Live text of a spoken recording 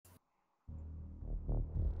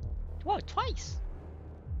Whoa, twice.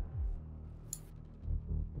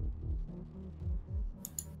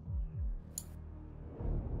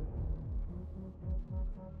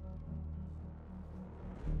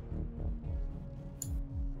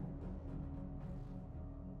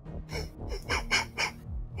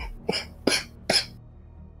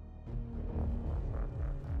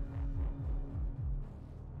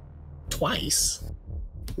 Twice?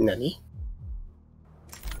 Nani?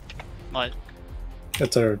 What?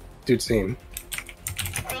 That's our dude's name.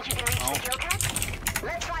 Oh.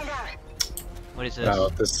 Let's find out. What is this? Oh,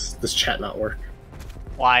 this chat not work.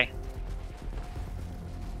 Why?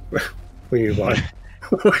 What do you want?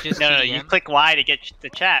 Just no, you click Y to get the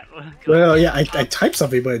chat. Well, yeah, I typed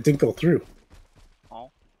something, but it didn't go through.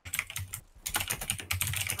 Oh.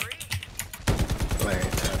 Right,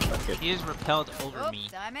 fuck it. He is repelled over me.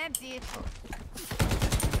 I'm empty.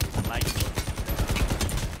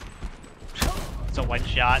 It's a one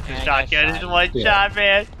shot. The Yeah, I shotgun got is shot. one Yeah. shot,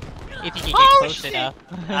 man. If you can get Oh, close shit. enough.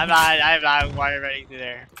 I'm not wire running through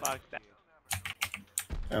there. Fuck that.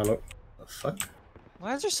 I don't know. The fuck?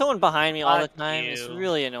 Why is there someone behind me all the Fuck time? It's you.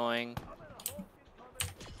 really annoying.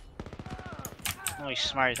 Oh, he's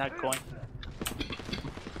smart. He's not going.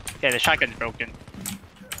 Yeah, the shotgun's broken.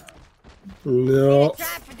 No.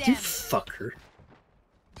 Trap for You them. fucker.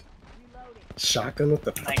 Shotgun with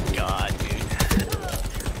the My god, dude.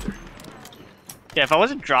 Yeah, if I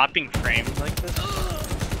wasn't dropping frames like this.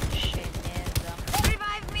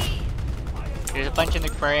 Revive me. There's a bunch in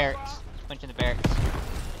the barracks. A bunch in the barracks.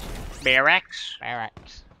 Barracks?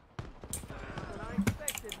 Barracks.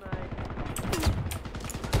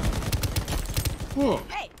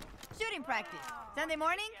 Hey, shooting practice. Sunday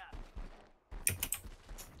morning?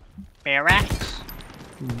 Barracks?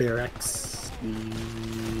 barracks.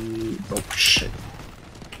 Oh shit.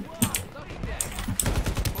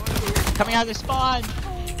 Coming out of the spawn!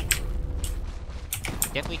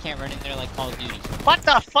 Definitely can't run in there like Call of Duty. What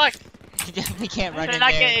the fuck? You definitely can't run Did in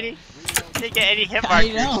not there. get any. Didn't get any hit I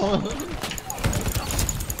markers. know.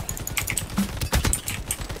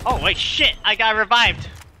 Oh wait, shit! I got revived.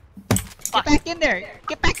 Get back in there!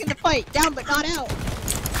 Get back in the fight! Down but not out!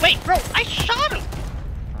 Wait, bro, I shot him.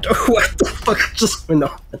 What the fuck just went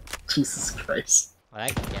on? Jesus Christ. Well, I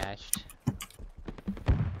got gashed.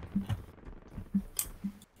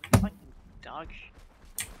 Fucking dog.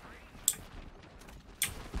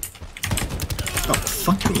 Oh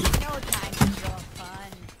fuck me. No time to draw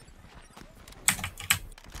fun.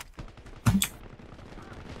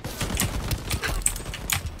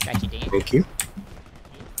 Got you, Dan. Thank you.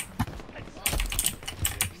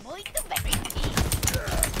 Muito bem.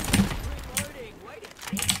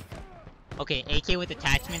 Okay, AK with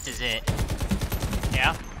attachments is it.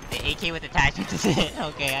 Yeah. The AK with attachments is it.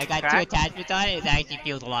 Okay, I got Crack. 2 attachments on it. It actually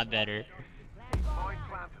feels a lot better.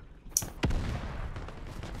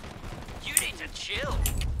 You need to chill.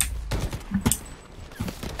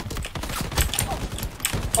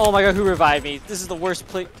 Oh my god, who revived me? This is the worst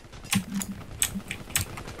place.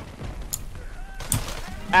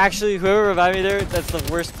 Actually, whoever revived me there, that's the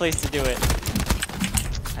worst place to do it.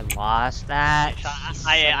 I lost that.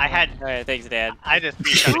 I had. Alright, thanks, Dad. I just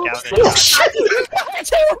shut it down. Oh shit!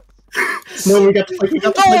 No, we got the flick, we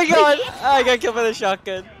got the Oh my flick. god! I got killed by the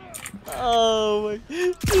shotgun. Oh my.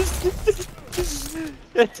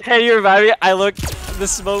 And you revived me, I look, the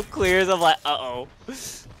smoke clears, I'm like, uh-oh.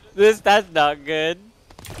 That's not good.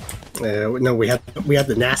 No, we had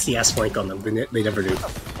the nasty ass flank on them. They never do.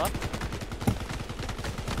 Fuck.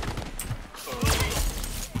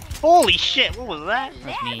 Holy shit! What was that?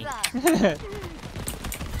 That's me. There's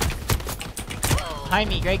Behind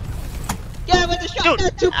me, Greg. Yeah, with the shotgun,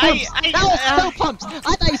 Dude, 2 pumps! I- That was 2 pumps!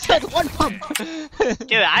 I thought you said 1 pump!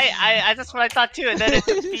 Dude, I that's what I thought too, and then it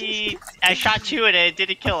took me. I shot 2 and it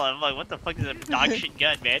didn't kill him. I'm like, what the fuck is a dog shit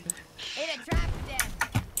gun, man? Hit a trap for them.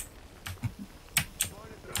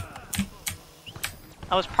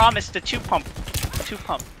 I was promised a 2 pump. 2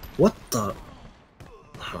 pump. What the?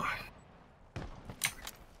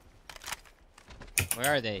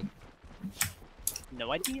 Where are they?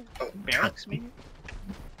 No idea. Barracks maybe.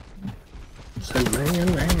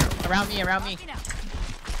 Around me, around me.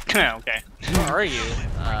 Okay. Where are you?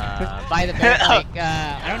 By the barracks, like,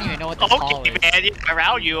 I don't even know what the call Okay, is. man. Yeah,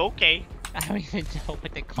 around you. Okay. I don't even know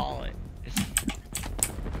what they call it.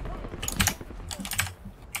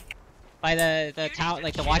 By the tower,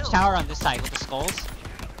 like the watchtower on this side with the skulls.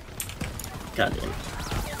 Goddamn.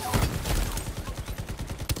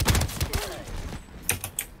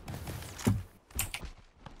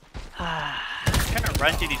 Trying to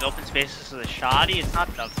run through these open spaces with a shoddy, it's not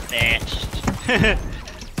the best.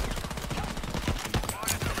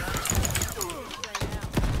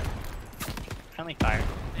 Friendly fire.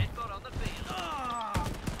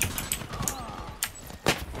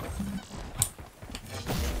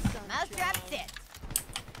 Mousetrap set.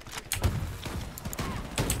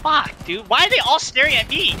 Fuck, dude. Why are they all staring at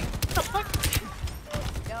me? What the fuck?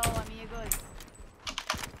 Go, amigos.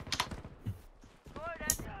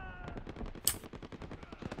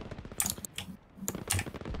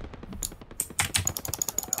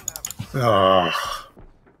 Oh.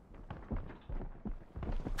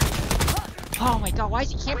 Oh my god, why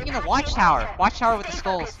is he camping in the watchtower? Watchtower with the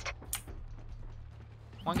skulls.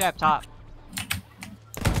 One guy up top.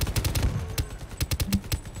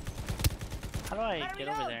 How do I get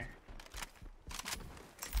over there?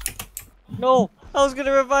 No, I was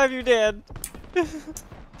gonna revive you, Dan.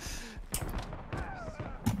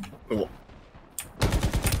 Oh.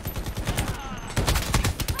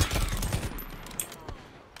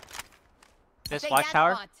 This Take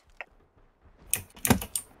watchtower? that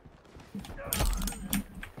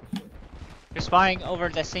They're spying over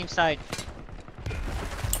the same side.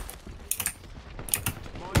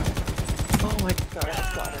 Oh my god,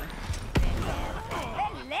 I got her.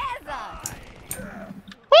 Beleza!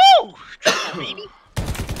 Woo! Triple, baby.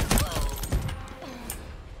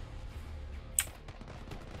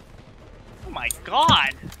 Oh my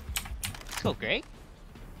god. Let's go, Greg.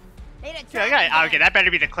 Hit a Yeah, trap okay, again. okay, that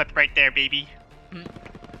better be the clip right there, baby.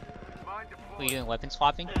 Are you doing weapon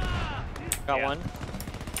swapping? Got Yeah. one.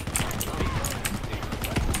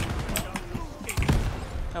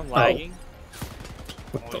 I'm lagging.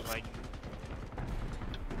 What the? Always like.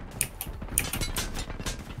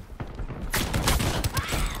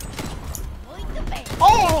 Muito bem.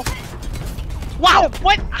 Oh! Wow!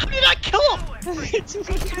 What? How did I kill him?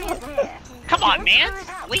 Come on, man!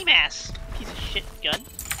 Lame ass piece of shit gun.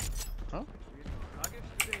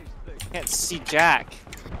 Can't see Jack.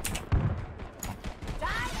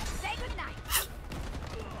 Time to say goodnight.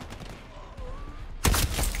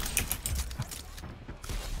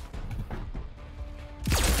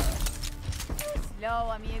 Slow,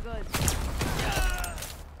 amigos.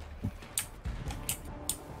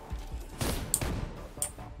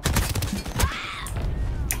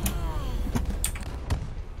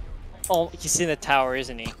 Oh, he's in the tower,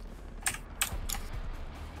 isn't he?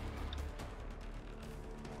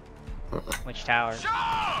 Which tower? Oh.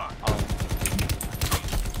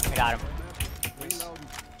 I got him.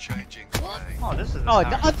 Oh, this is. Oh,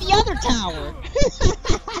 the other tower!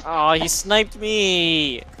 Oh, he sniped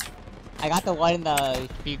me. I got the one in the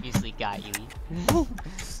previously got you.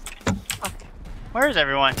 Where is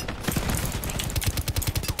everyone?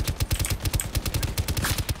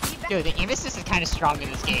 Dude, the aim assist is kind of strong in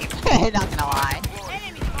this game. Not gonna lie.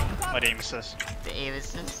 Enemy on cover. What aim assist? The aim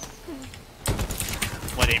assist.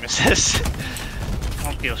 What aim assist? I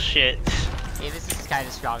don't feel shit. Aim assist is kind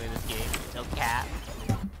of strong in this game. No cap.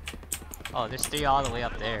 Oh, there's 3 all the way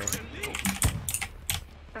up there.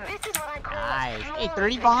 Nice. Hey,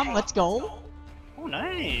 30 bomb, let's go. Oh,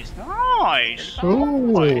 nice, nice.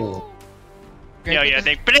 Oh. Yo, yeah,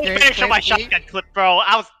 they finished on my shotgun clip, bro.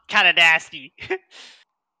 I was kind of nasty.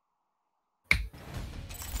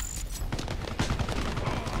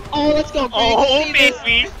 Oh, let's go, Greg. Oh, See this.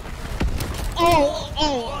 baby. Oh.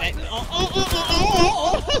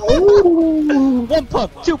 1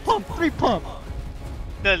 pump, 2 pump, 3 pump.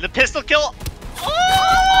 The pistol kill.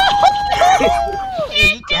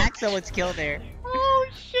 Hey, you jacked someone's kill there. Oh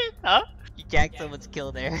shit! Huh? You jacked someone's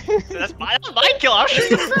kill there. That was my kill. I'll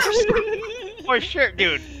shoot you first. For sure,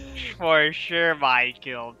 dude. For sure, my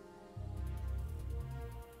kill.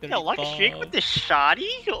 Yeah, lucky streak with the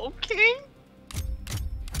shoddy. Okay.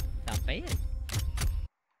 Not bad.